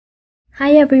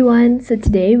Hi everyone! So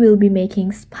today we'll be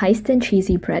making spiced and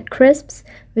cheesy bread crisps,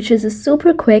 which is a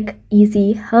super quick,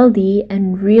 easy, healthy,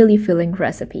 and really filling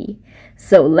recipe.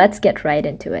 So let's get right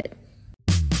into it.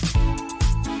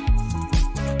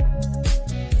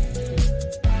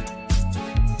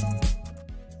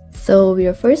 So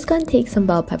we're first gonna take some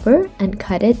bell pepper and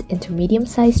cut it into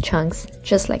medium-sized chunks,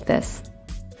 just like this.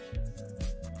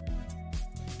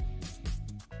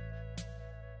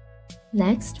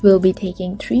 Next, we'll be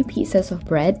taking 3 pieces of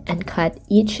bread and cut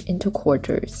each into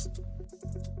quarters.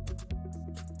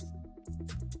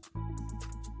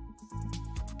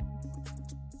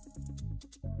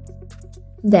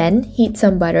 Then, heat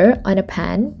some butter on a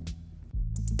pan.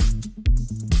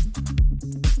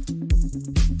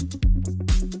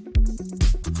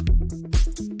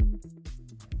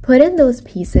 Put in those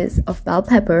pieces of bell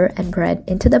pepper and bread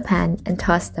into the pan and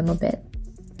toss them a bit.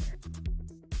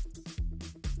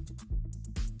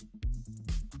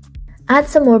 Add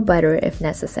some more butter if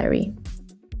necessary.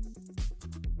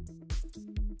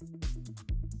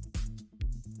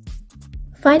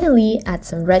 Finally, add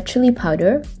some red chili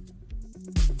powder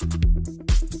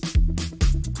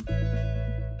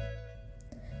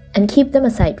and keep them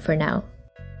aside for now.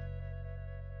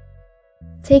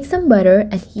 Take some butter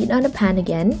and heat on a pan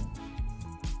again.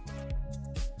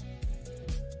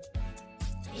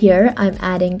 Here, I'm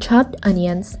adding chopped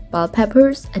onions, bell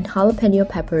peppers, and jalapeno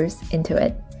peppers into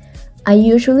it. I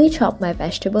usually chop my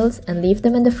vegetables and leave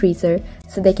them in the freezer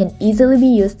so they can easily be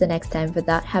used the next time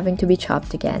without having to be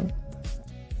chopped again.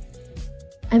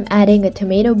 I'm adding a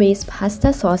tomato-based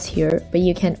pasta sauce here, but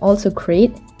you can also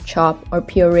grate, chop, or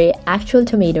puree actual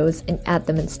tomatoes and add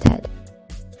them instead.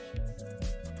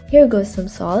 Here goes some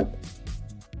salt.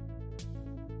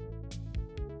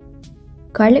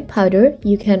 Garlic powder,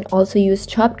 you can also use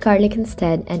chopped garlic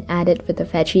instead and add it with the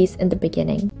veggies in the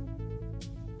beginning.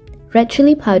 Red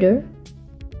chili powder,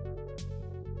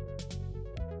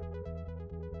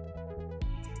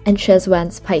 and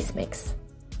Szechuan spice mix.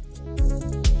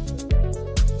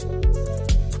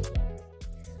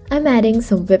 I'm adding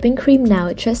some whipping cream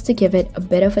now just to give it a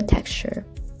bit of a texture.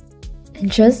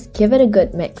 And just give it a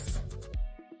good mix.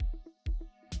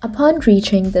 Upon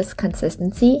reaching this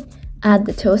consistency, add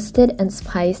the toasted and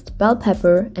spiced bell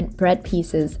pepper and bread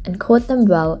pieces and coat them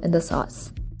well in the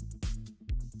sauce.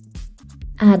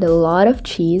 Add a lot of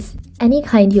cheese, any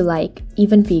kind you like,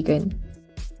 even vegan.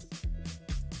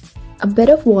 A bit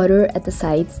of water at the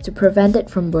sides to prevent it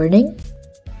from burning,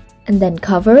 and then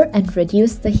cover and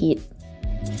reduce the heat.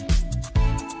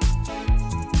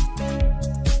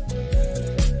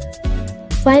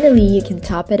 Finally, you can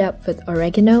top it up with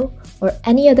oregano or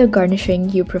any other garnishing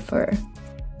you prefer.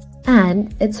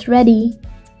 And it's ready!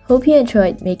 Hope you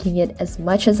enjoyed making it as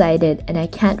much as I did, and I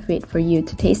can't wait for you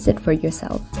to taste it for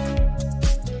yourself.